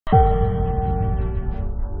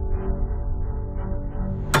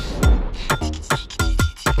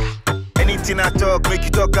Anything I talk, make you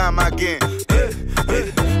talk am again.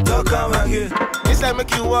 Talk am again. This like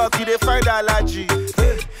make you walk, you dey find allergy. You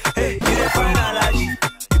dey find allergy.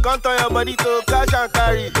 You can't turn your body to cash and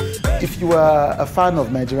carry. If you are a fan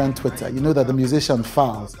of Nigerian Twitter, you know that the musician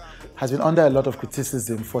Falz has been under a lot of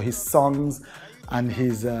criticism for his songs and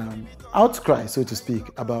his outcry, so to speak,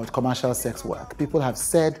 about commercial sex work. People have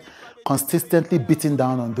said consistently beating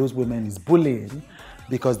down on those women is bullying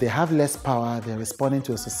because they have less power, they're responding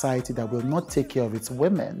to a society that will not take care of its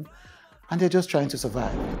women, and they're just trying to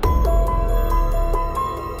survive.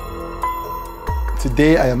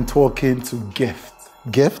 Today I am talking to Gift.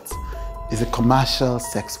 Gift is a commercial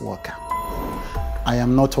sex worker. I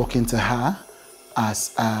am not talking to her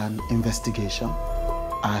as an investigation,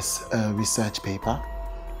 as a research paper,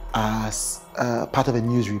 as part of a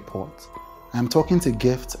news report. I'm talking to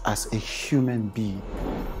Gift as a human being.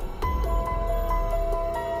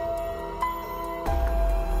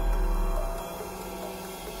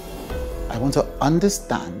 I want to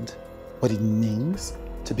understand what it means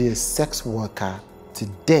to be a sex worker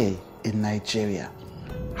today in Nigeria.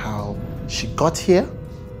 How she got here,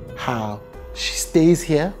 how she stays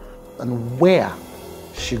here, and where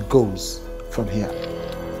she goes from here.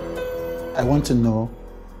 I want to know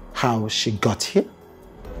how she got here,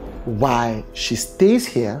 why she stays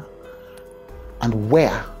here, and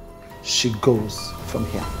where she goes from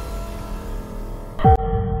here.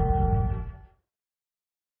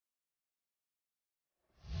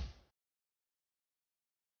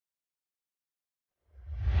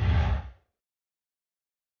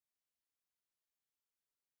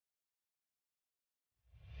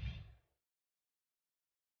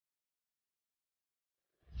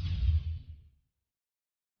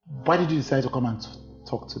 Why did you decide to come and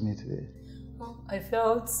talk to me today? I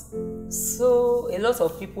felt a lot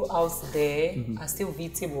of people out there are still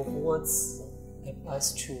victims of what I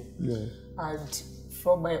passed through. Yeah. And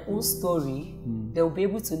from my own story, they'll be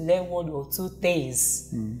able to learn one or two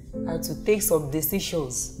things and to take some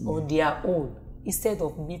decisions on their own instead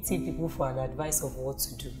of meeting people for an advice of what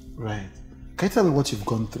to do. Right. Can you tell me what you've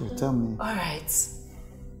gone through? Tell me. All right.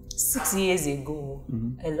 6 years ago,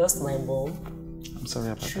 I lost my mom. I'm sorry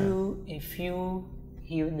about that. Through a few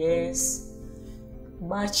illness.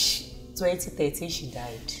 March 2013, she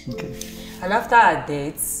died. Okay. And after her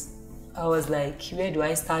death, I was like, where do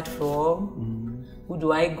I start from? Who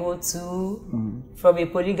do I go to? From a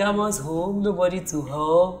polygamous home, nobody to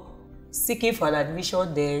help. Seeking for an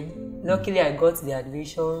admission then. Luckily, I got the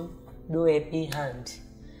admission, no helping hand.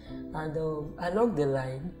 And along the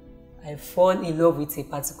line, I fall in love with a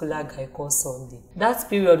particular guy called Sunday. That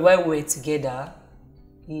period while we were together,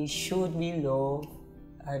 he showed me love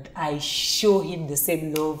and I show him the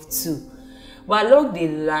same love too. But along the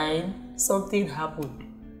line, something happened.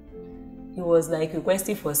 He was like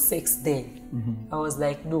requesting for sex then. I was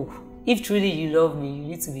like, no. If truly you love me, you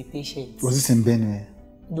need to be patient. Was this in Benue?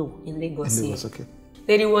 No, in Lagos. In Lagos, okay.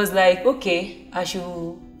 Then he was like, okay, I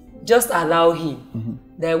should just allow him.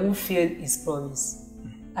 That I won't fail his promise.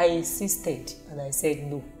 I insisted and I said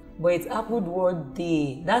no. But it happened one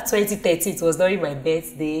day. That 2013, it was during my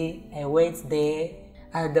birthday. I went there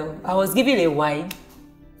and I was given a wine.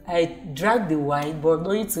 I drank the wine, but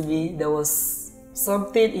knowing to me, there was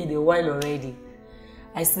something in the wine already.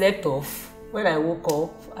 I slept off. When I woke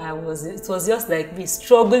up, it was just like me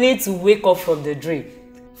struggling to wake up from the dream.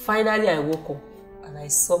 Finally, I woke up and I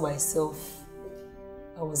saw myself.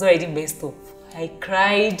 I was already messed up. I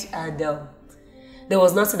cried and there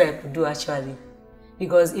was nothing I could do actually.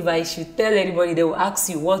 Because if I should tell anybody, they will ask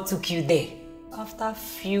you what took you there. After a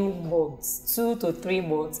few months, 2 to 3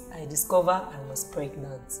 months, I discovered I was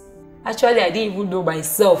pregnant. Actually, I didn't even know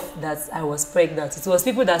myself that I was pregnant. It was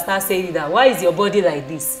people that started saying that, why is your body like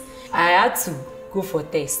this? I had to go for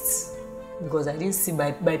tests because I didn't see,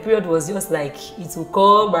 my period was just like, it will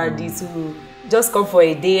come and it will just come for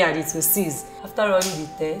a day and it will cease. After running the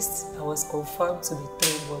test, I was confirmed to be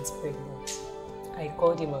 3 months pregnant. I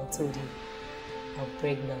called him and told him, I'm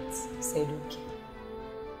pregnant. He said, okay.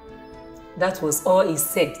 That was all he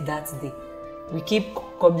said that day. We keep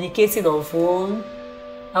communicating on phone.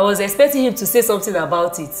 I was expecting him to say something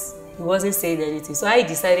about it. He wasn't saying anything. So I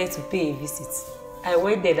decided to pay a visit. I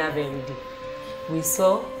went there that very day. We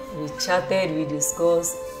saw, we chatted, we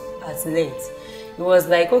discussed at length. It was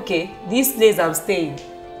like, okay, this place I'm staying,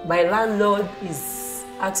 my landlord is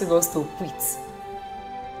asking us to quit.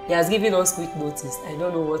 He has given us quick notice. I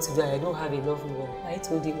don't know what to do. I don't have enough money. I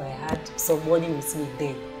told him I had some money with me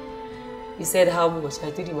then. He said, how much? I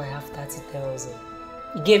told him I have 30,000.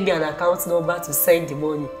 He gave me an account number to send the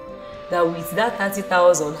money. That with that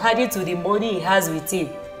 30,000, added to the money he has with him,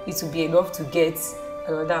 it will be enough to get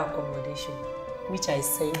another accommodation, which I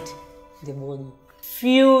sent the money.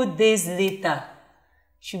 Few days later,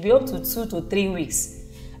 should be up to 2 to 3 weeks,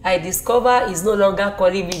 I discover he's no longer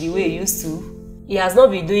calling me the way he used to. He has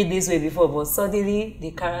not been doing this way before, but suddenly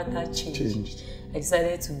the character changed. I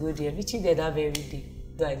decided to go there, reaching there that very day.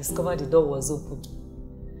 I discovered the door was open.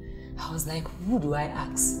 I was like, who do I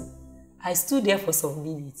ask? I stood there for some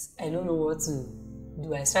minutes. I don't know what to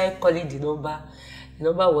do. I started calling the number. The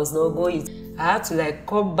number was not going. I had to like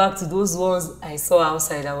come back to those ones I saw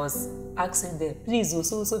outside. I was asking them, please,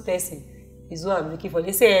 so person is what I'm looking for.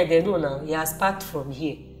 They say, they know now, he has packed from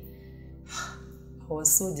here. I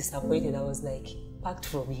was so disappointed. I was like, packed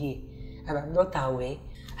from here, and I'm not aware.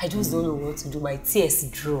 I just don't know what to do. My tears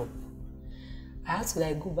drop. I had to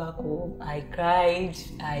like go back home. I cried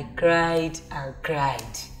and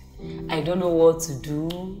cried. I don't know what to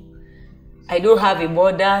do. I don't have a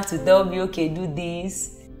mother to tell me, okay, do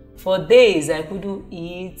this. For days, I couldn't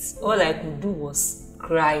eat. All I could do was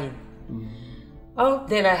crying. Oh,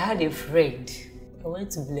 then I had a friend. I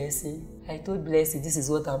went to Blessing. I told Blessing, this is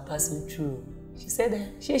what I'm passing through. She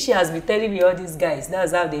said, she has been telling me all these guys.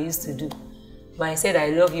 That's how they used to do. But I said, I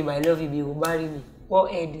love him, he will marry me.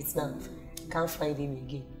 What end it now? Can't find him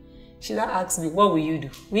again. She now asked me, what will you do?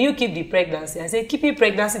 Will you keep the pregnancy? I said, keeping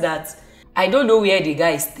pregnancy that I don't know where the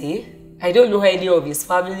guy stay. I don't know any of his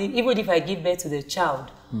family. Even if I give birth to the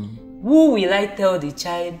child, who will I tell the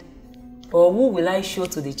child, or who will I show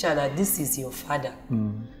to the child that this is your father?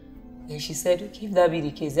 And she said, okay, if that be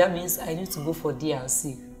the case, that means I need to go for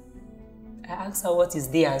D&C. I asked her, what is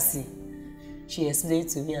D&C? She explained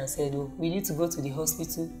to me and said, oh, we need to go to the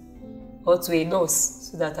hospital or to a nurse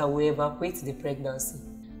so that I will evacuate the pregnancy.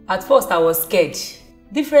 At first, I was scared.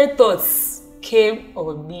 Different thoughts came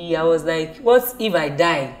on me. I was like, what if I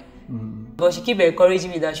die? But she kept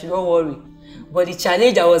encouraging me that I should not worry. But the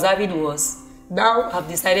challenge I was having was, now I've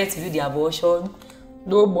decided to do the abortion.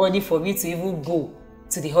 No money for me to even go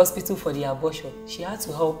to the hospital for the abortion. She had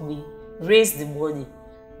to help me raise the money.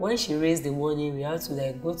 When she raised the money, we had to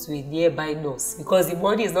like go to a nearby nurse because the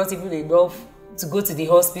money is not even enough to go to the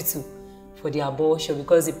hospital for the abortion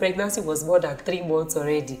because the pregnancy was more than 3 months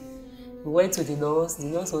already. We went to the nurse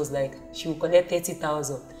was like, she will collect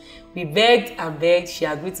 30,000. We begged and begged, she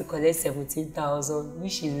agreed to collect 17,000,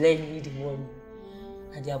 which she lent me the money.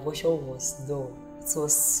 And the abortion was done. It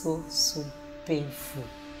was so painful.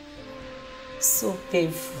 So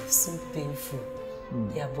painful.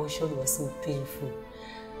 The abortion was so painful.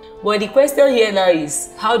 But the question here now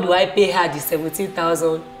is, how do I pay her the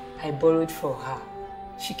 17,000 I borrowed from her?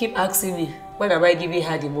 She keep asking me, when am I giving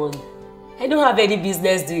her the money? I don't have any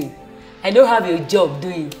business doing. I don't have a job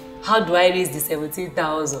doing. How do I raise the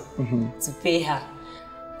 17,000 to pay her?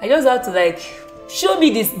 I just have to like, show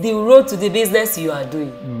me the road to the business you are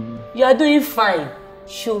doing. You are doing fine.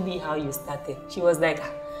 Show me how you started. She was like,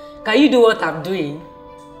 can you do what I'm doing?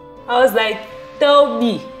 I was like, tell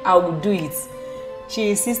me, I will do it.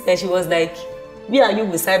 She insisted. She was like, me and you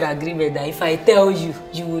will sign an agreement that if I tell you,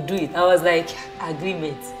 you will do it. I was like,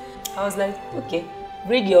 agreement. I was like, okay,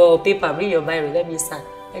 bring your paper, bring your Bible, let me sign.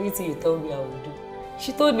 Anything you tell me, I will do.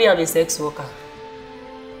 She told me I'm a sex worker.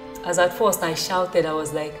 As at first I shouted, I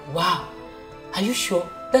was like, wow, are you sure?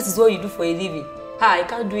 That is what you do for a living? I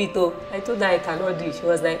can't do it though. I told her I cannot do it. She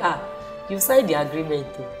was like, you signed the agreement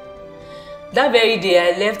though. That very day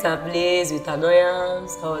I left her place with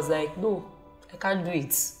annoyance. I was like, no, I can't do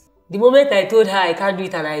it. The moment I told her I can't do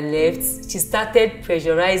it and I left, she started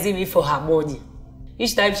pressurizing me for her money.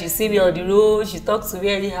 Each time she see me on the road, she talked to me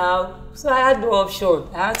anyhow. So I had no option.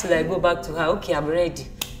 I had to like go back to her, okay, I'm ready.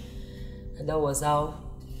 And that was how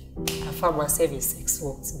I found myself in sex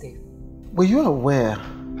work today. Were you aware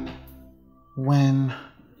when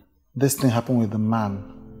this thing happened with the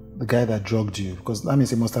man, the guy that drugged you? Because that means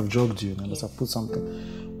he must have drugged you, he must have put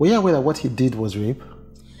something. Were you aware that what he did was rape?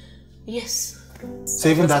 Yes. So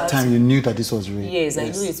even that time you knew that this was rape? Yes, I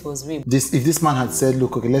knew it was rape. If this man had said,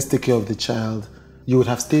 look, okay, let's take care of the child, you would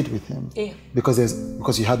have stayed with him? Yeah.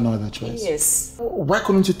 Because you had no other choice? Yes. Why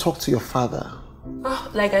couldn't you talk to your father?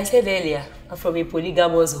 Like I said earlier, I'm from a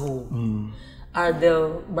polygamous home.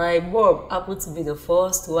 And my mom happened to be the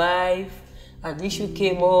first wife. An issue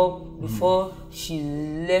came up before she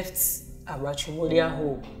left a matrimonial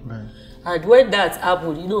home. Right. And when that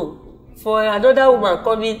happened, you know, for another woman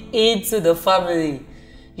coming into the family,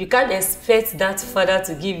 you can't expect that father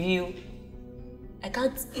to give you,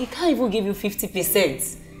 he can't even give you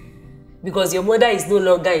 50% because your mother is no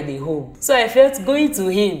longer in the home. So I felt going to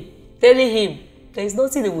him, telling him, there is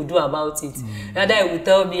nothing he will do about it. Rather, he will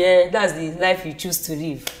tell me, that's the life you choose to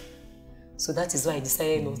live. So that is why I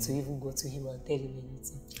decided not to even go to him and tell him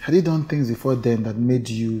anything. Had he done things before then that made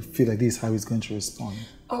you feel like this is how he's going to respond?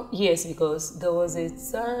 Oh, yes, because there was a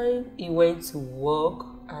time he went to work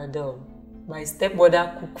and my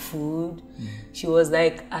stepmother cooked food. She was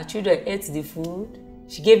like, our children ate the food.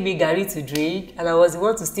 She gave me gari to drink and I was the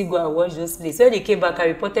one to still go and wash those plates. When they came back, I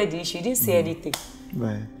reported the issue. She didn't say anything.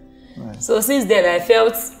 Right. So since then, I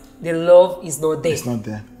felt the love is not there. It's not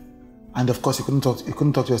there. And of course, you couldn't talk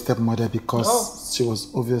to your stepmother because she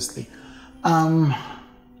was obviously...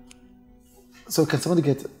 So can somebody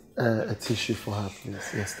get a tissue for her,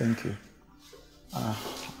 please? Yes, thank you.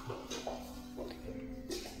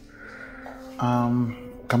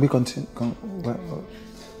 Can we continue?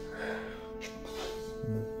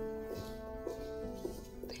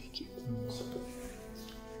 Thank you.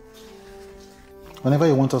 Whenever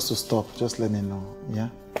you want us to stop, just let me know, yeah?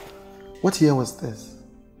 What year was this?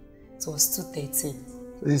 It was 2013.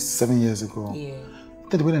 This is 7 years ago. Yeah.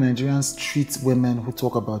 The way the Nigerians treat women who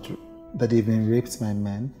talk about that they've been raped by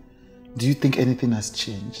men, do you think anything has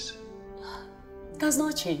changed? It does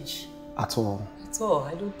not change. At all? At all.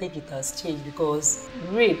 I don't think it has changed because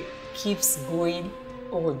rape keeps going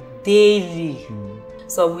on daily.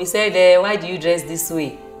 So we said, why do you dress this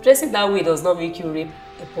way? Dressing that way does not make you rape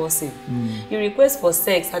a person. You request for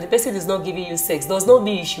sex and the person is not giving you sex does not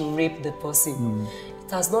mean you should rape the person.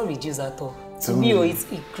 It has not reduced at all. To me, it's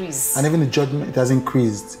increased. And even the judgment, it has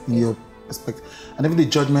increased in your perspective. And even the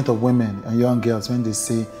judgment of women and young girls when they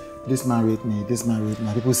say, this man raped me, this man raped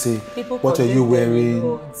me. People say, what are you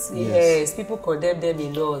wearing? Yes, people condemn them a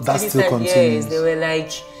lot. That still continues. Yes, they were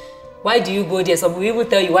like, why do you go there? Some people will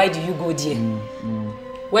tell you, why do you go there?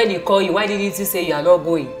 When they call you, why didn't you say you are not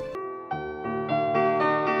going?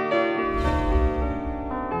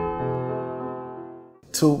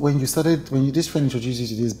 So when this friend introduced you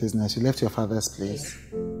to this business, you left your father's place.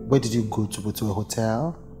 Yeah. Where did you go to? To a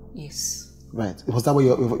hotel? Yes. Right. Was that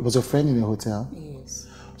where was your friend in a hotel? Yes.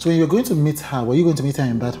 So when you were going to meet her, were you going to meet her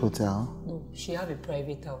in that hotel? No, she had a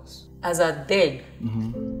private house. As at then,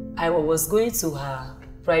 I was going to her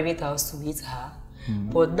private house to meet her.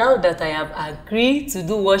 But now that I have agreed to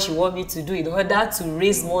do what she wants me to do in order to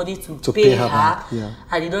raise money to pay her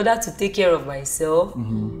and in order to take care of myself,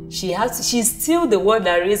 she's still the one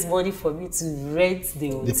that raised money for me to rent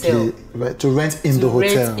the hotel. To rent in the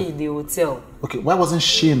hotel? Rent in the hotel. Okay, why wasn't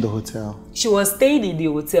she in the hotel? She was staying in the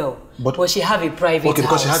hotel, but she had a private house. Okay,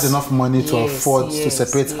 because she has enough money to afford to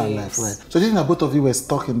separate her life, right? So do you think that both of you were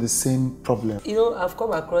stuck in the same problem? You know, I've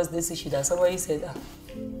come across this issue that somebody said,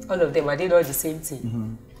 all of them, are they not the same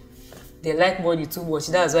thing? They like money too much.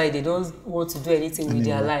 That's why they don't want to do anything with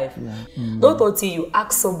their life. Not until you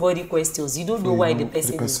ask somebody questions, you don't know why the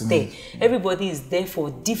person is there. Everybody is there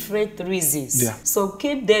for different reasons. Some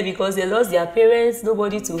came there because they lost their parents,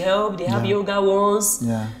 nobody to help. They have younger ones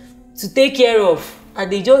to take care of.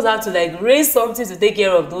 And they just have to like raise something to take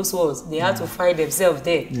care of those ones. They have to find themselves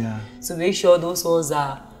there to make sure those ones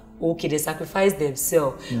are okay. They sacrifice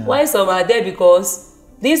themselves. Why some are there because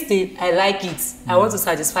this thing, I like it. I want to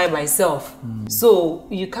satisfy myself. So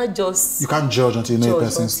you can't just... You can't judge until you know the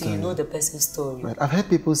person's story. You know the person's story. Right. I've heard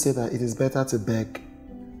people say that it is better to beg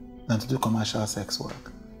than to do commercial sex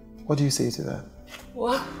work. What do you say to that?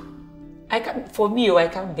 Well, for me, I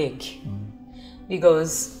can't beg.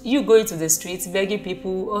 Because you go into the streets begging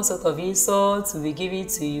people all sorts of insults will be given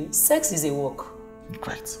to you. Sex is a work.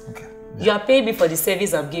 Right. Okay. You are paying me for the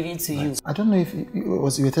service I'm giving to you. I don't know if you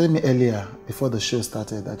were telling me earlier before the show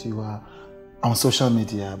started that you are on social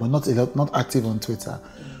media, but not active on Twitter.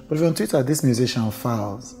 But if you're on Twitter, this musician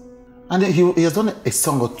Files, and he has done a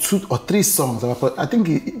song or 2 or 3 songs. I think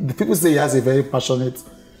the people say he has a very passionate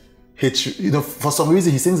hatred. You know, for some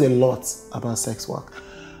reason he sings a lot about sex work,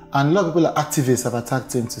 and a lot of people, like activists, have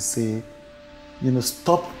attacked him to say, you know,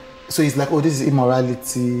 stop. So he's like, oh, this is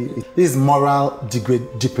immorality. This is moral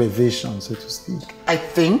deprivation, so to speak. I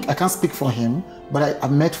think, I can't speak for him, but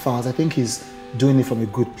I've met Files. I think he's doing it from a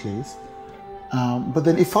good place. But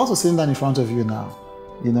then if Files was sitting down in front of you now,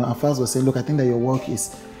 you know, and Files was saying, look, I think that your work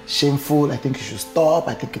is shameful. I think you should stop.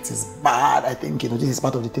 I think it is bad. I think, you know, this is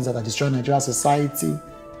part of the things that are destroying Nigerian society.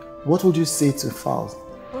 What would you say to Files?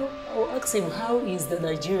 Well, I'll ask him, how is the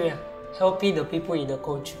Nigeria helping the people in the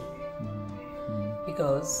country?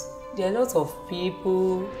 Because there are lots of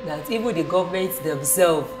people that even the government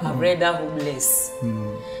themselves have rendered homeless.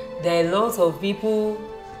 There are lots of people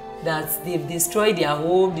that they've destroyed their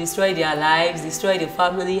home, destroyed their lives, destroyed their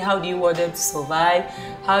family. How do you want them to survive?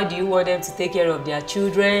 How do you want them to take care of their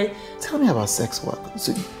children? Tell me about sex work.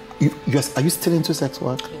 So are you still into sex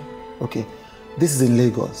work? Yeah. Okay. This is in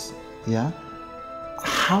Lagos, yeah?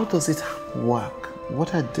 How does it work?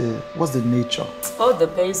 What's the nature? It all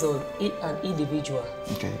depends on an individual.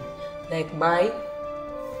 Okay. Like mine,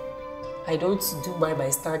 I don't do mine by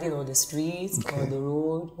standing on the street or on the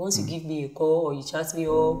road. Once you give me a call or you chat me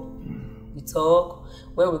up, we talk.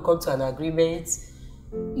 When we come to an agreement,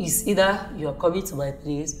 it's either you are coming to my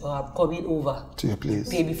place or I'm coming over to your place.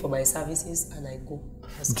 Pay me for my services and I go.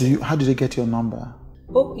 How did you get your number?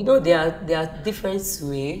 Oh, there are different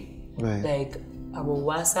ways. Right. Like I'm on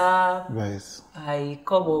WhatsApp. Right. I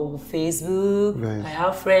come on Facebook. Right. I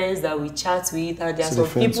have friends that we chat with, and there are some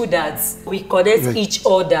people that we connect each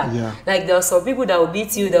other. Yeah. Like there are some people that will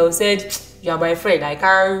meet you that will say, "You are my friend. I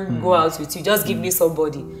can't go out with you. Just give me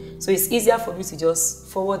somebody." So it's easier for me to just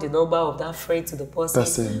forward the number of that friend to the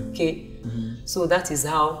person. Okay. So that is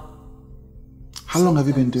how. How long have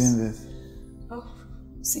you been doing this?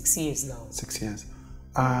 6 years now. 6 years.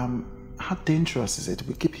 How dangerous is it?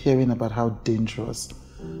 We keep hearing about how dangerous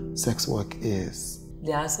sex work is.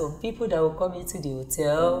 There are some people that will come into the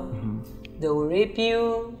hotel, they will rape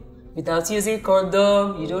you without using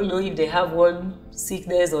condom. You don't know if they have one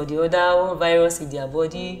sickness or the other, one virus in their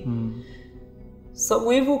body. Some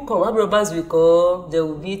will even come, armed robbers will come, they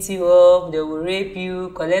will beat you up, they will rape you,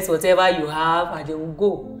 collect whatever you have, and they will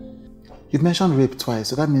go. You've mentioned rape twice,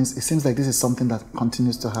 so that means it seems like this is something that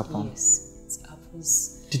continues to happen. Yes, it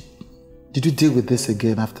happens. Did you deal with this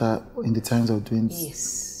again in the times of doing this?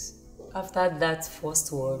 Yes. After that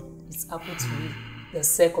first one, it happened to me the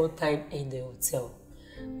second time in the hotel.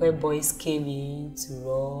 When boys came in to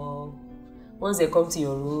rob. Once they come to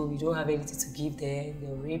your room, you don't have anything to give them.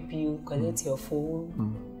 They'll rape you, collect your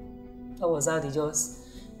phone. That was how they just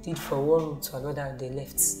did from one room to another and they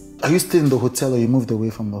left. Are you still in the hotel or you moved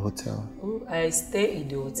away from the hotel? I stay in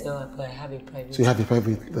the hotel, but I have a private. So you have a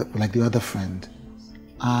private, like the other friend.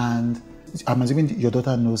 And I'm assuming your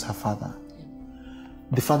daughter knows her father. Yeah.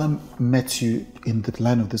 The father met you in the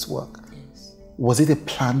line of this work. Yes. Was it a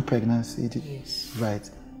planned pregnancy? Yes. Right.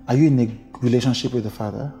 Are you in a relationship with the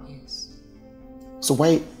father? Yes. So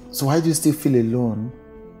why do you still feel alone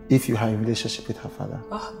if you have a relationship with her father?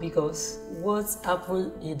 Because what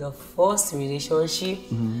happened in the first relationship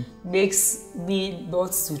makes me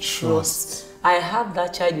not to trust. I have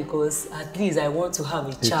that child because at least I want to have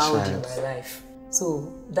a child in my life.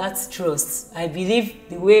 So that's trust. I believe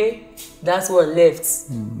the way that one left,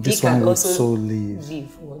 this he can one also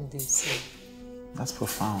live one day. So. That's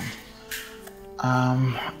profound.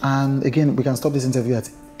 And again, we can stop this interview at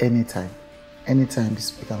any time. Anytime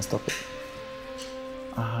we can stop it.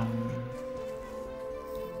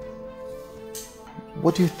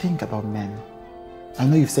 What do you think about men? I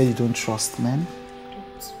know you've said you don't trust men.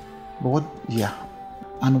 But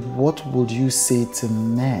and what would you say to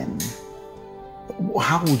men?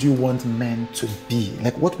 How would you want men to be?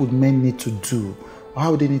 Like, what would men need to do? Or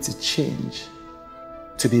how would they need to change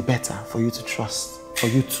to be better for you to trust, for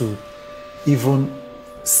you to even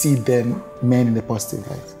see them, men, in a positive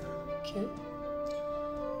light? Okay.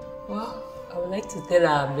 Well, I would like to tell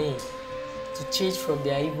our men to change from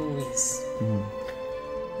their evil ways.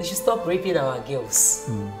 They should stop raping our girls.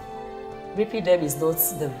 Raping them is not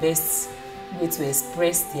the best way to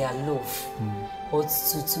express their love, but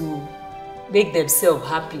to make themselves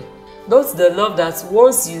happy. Not the love that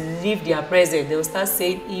once you leave their presence, they'll start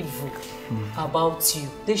saying evil about you.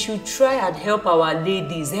 They should try and help our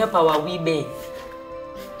ladies, help our women,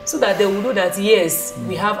 so that they will know that yes,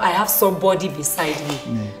 I have somebody beside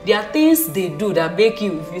me. There are things they do that make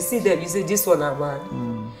you, if you see them, you say, this one a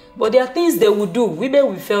man. But there are things they will do. Women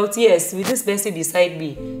will felt, yes, with this person beside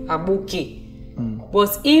me, I'm okay.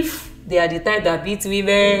 But if they are the type that beat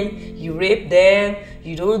women, you rape them,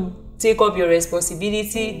 you don't take up your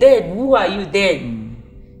responsibility, then who are you then?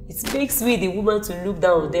 It makes me, the woman, to look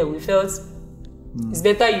down on them. We felt it's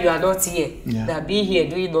better you are not here than being here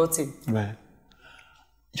doing nothing. Right.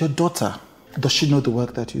 Your daughter, does she know the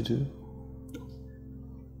work that you do?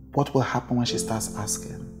 What will happen when she starts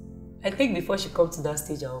asking? I think before she comes to that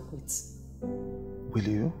stage, I'll quit. Will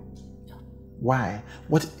you? Yeah. Why?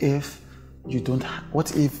 What if you don't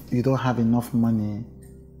have enough money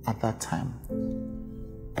at that time?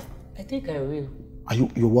 I think I will.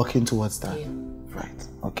 You're working towards that? Yeah. Right.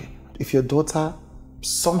 Okay. If your daughter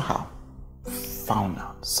somehow found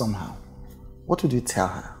out, what would you tell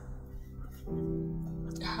her?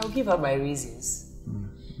 I'll give her my reasons.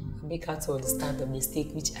 Make her to understand the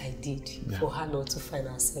mistake which I did for her not to find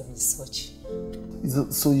herself in such.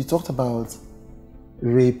 So you talked about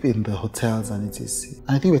rape in the hotels and etc.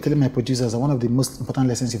 And I think we're telling my producers that one of the most important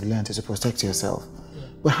lessons you've learned is to protect yourself.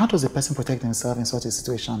 But how does a person protect themselves in such a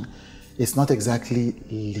situation? It's not exactly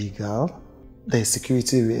legal. There's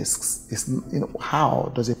security risks.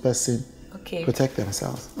 How does a person Okay. protect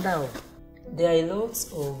themselves. Now, there are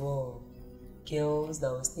lots of girls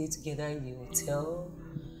that will stay together in the hotel.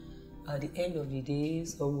 At the end of the day,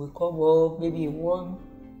 some will come up, maybe in one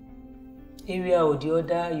area or the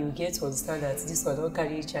other, you get to understand that this one don't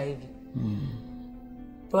carry HIV.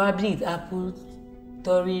 Probably it happened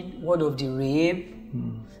during one of the rape.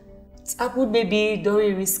 It happened maybe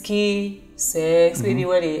during risky sex, maybe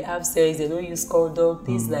when they have sex, they don't use condom,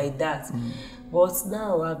 things like that. But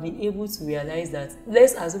now I've been able to realize that,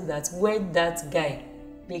 let's assume that when that guy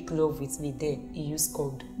make love with me, then he used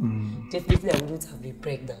condom. Definitely I wouldn't have been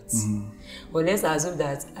pregnant. But let's assume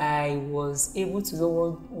that I was able to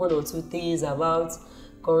know one or two things about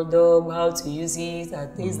condom, how to use it,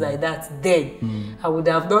 and things like that. Then I would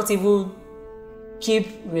have not even keep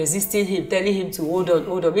resisting him, telling him to hold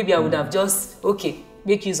on. Maybe I would have just, okay,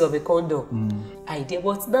 make use of a condom. I did,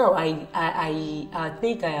 but now I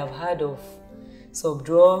think I have heard of some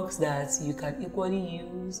drugs that you can equally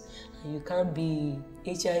use, and you can be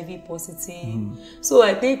HIV positive. So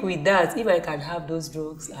I think with that, if I can have those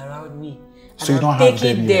drugs around me, and so you don't I'm have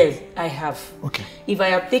taking them, I have. Okay. If I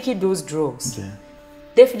am taking those drugs,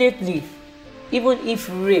 definitely, even if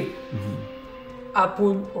rape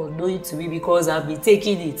happen unknowing to me because I've been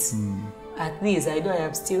taking it, at least I know I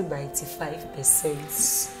am still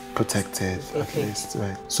 95% protected, at least,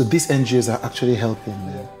 right? So these NGOs are actually helping.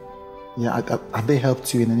 Yeah, have they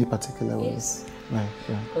helped you in any particular way? Yes. Right,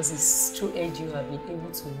 yeah. Because it's through NGO I've been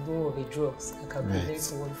able to know of the drugs that can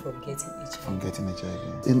prevent one from getting HIV. From getting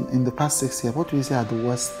HIV. In the past 6 years, what do you say are the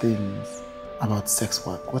worst things about sex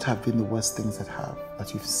work? What have been the worst things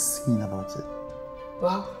that you've seen about it?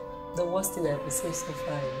 Well, the worst thing I could say so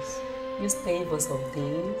far is you staying for some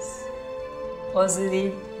days,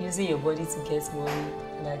 hustling, using your body to get money,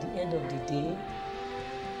 and at the end of the day,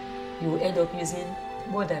 you will end up using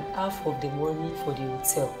more than half of the money for the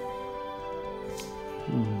hotel.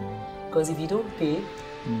 Because if you don't pay,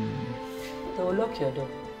 they will lock your door.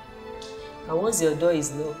 And once your door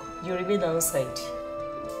is locked, you remain outside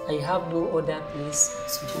and you have no other place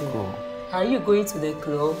to go. And you going to the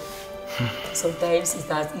club, sometimes it's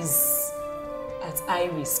at high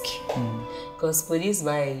risk. Because police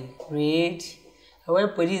might raid, and when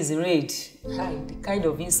police raid, the kind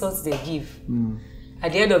of insults they give.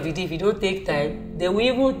 At the end of the day, if you don't take time, they will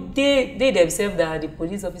even, they themselves that are the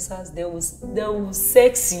police officers, they will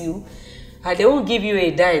sex you, and they won't give you a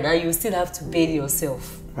dime, and you still have to pay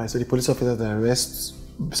yourself. Right, so the police officers that arrest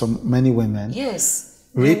many women,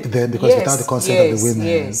 rape them because without the consent of the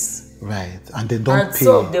women, right, and they don't pay. And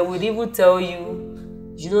some, they will even tell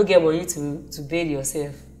you, you don't get money to bail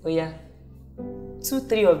yourself. Oh yeah,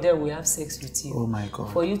 2-3 of them will have sex with you. Oh my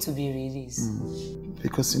God. For you to be released.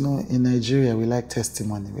 Because you know, in Nigeria we like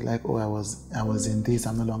testimony. We like, oh, I was in this,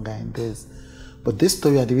 I'm no longer in this. But this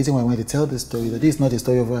story, the reason why I wanted to tell this story, that this is not a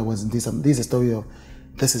story of where I was in this, this is a story of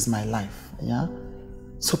this is my life. Yeah.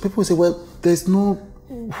 So people say, well,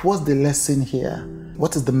 what's the lesson here?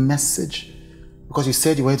 What is the message? Because you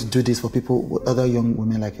said you wanted to do this for people, other young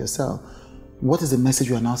women like yourself. What is the message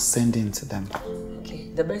you are now sending to them? Okay,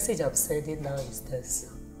 the message I'm sending now is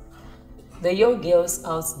this. The young girls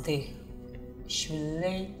out there should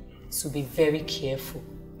learn to be very careful.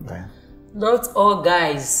 Right. Not all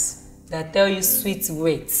guys that tell you sweet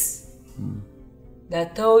words,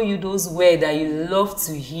 that tell you those words that you love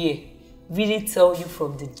to hear, really tell you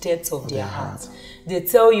from the depth of their heart. They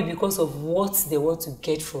tell you because of what they want to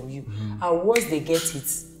get from you. And once they get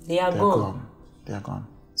it, they are gone. They are gone.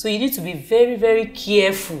 So you need to be very, very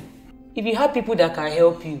careful. If you have people that can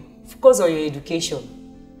help you, focus on your education.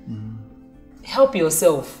 Help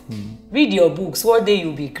yourself. Read your books. One day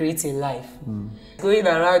you'll be great in life. Going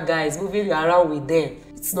around guys, moving around with them,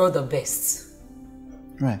 it's not the best.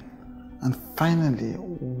 Right. And finally,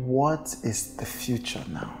 what is the future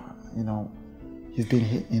now? You know, you've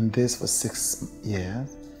been in this for 6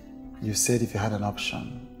 years. You said if you had an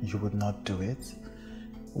option, you would not do it.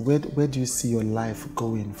 Where do you see your life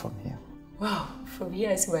going from here? Wow, from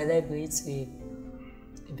here I see my life going to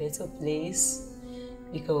a better place,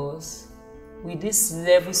 because with this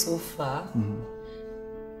level so far,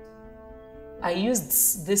 I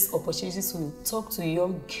used this opportunity to talk to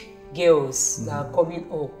young girls that are coming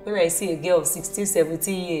up. When I see a girl of 16,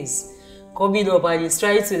 17 years coming up and is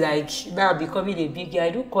trying to now becoming a big girl, I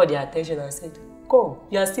do call their attention and said, come,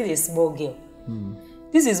 you are still a small girl.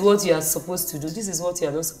 This is what you are supposed to do. This is what you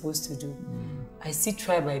are not supposed to do. I still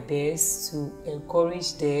try my best to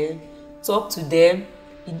encourage them, talk to them,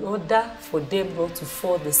 in order for them not to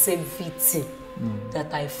fall the same victim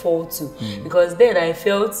that I fall to. Because then I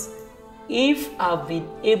felt, if I've been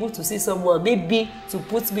able to see someone maybe to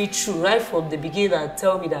put me through right from the beginning and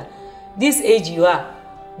tell me that this age you are,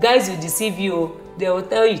 guys will deceive you. They will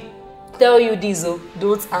tell you this,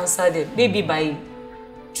 don't answer them. Maybe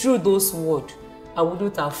through those words, I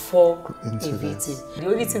wouldn't have fallen into victim. The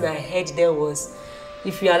only thing I heard there was,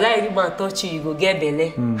 if you allow any man touch you, you go get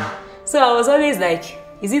belle. So I was always like,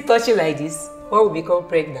 is it touching like this? When we become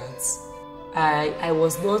pregnant, I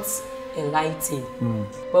was not enlightened.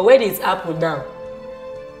 But when it happened now,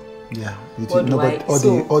 yeah, you didn't know, but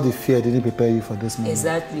all the fear didn't prepare you for this moment.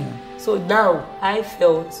 Exactly. Yeah. So now I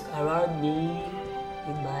felt around me,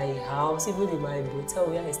 in my house, even in my hotel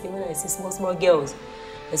where I stay, when I see small girls,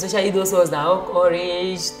 especially those ones that are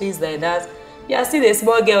orange, things like that. You are still a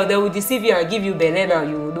small girl, they will deceive you and give you belle now,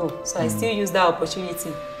 you will know. So I still use that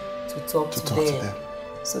opportunity to talk to them,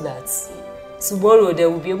 so that tomorrow they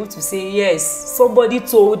will be able to say, yes, somebody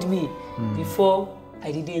told me before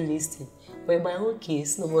I didn't listen. But in my own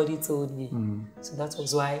case, nobody told me. So that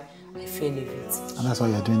was why I fell in it. And that's why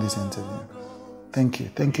you're doing this interview. Thank you.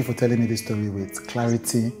 Thank you for telling me this story with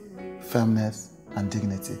clarity, firmness, and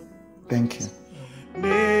dignity. Thank you.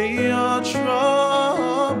 May your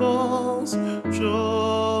troubles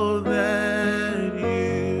show that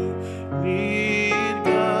you need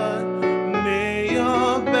God. May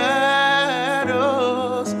your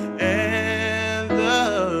battles and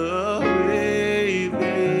the way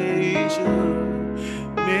they show.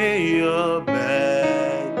 May your battles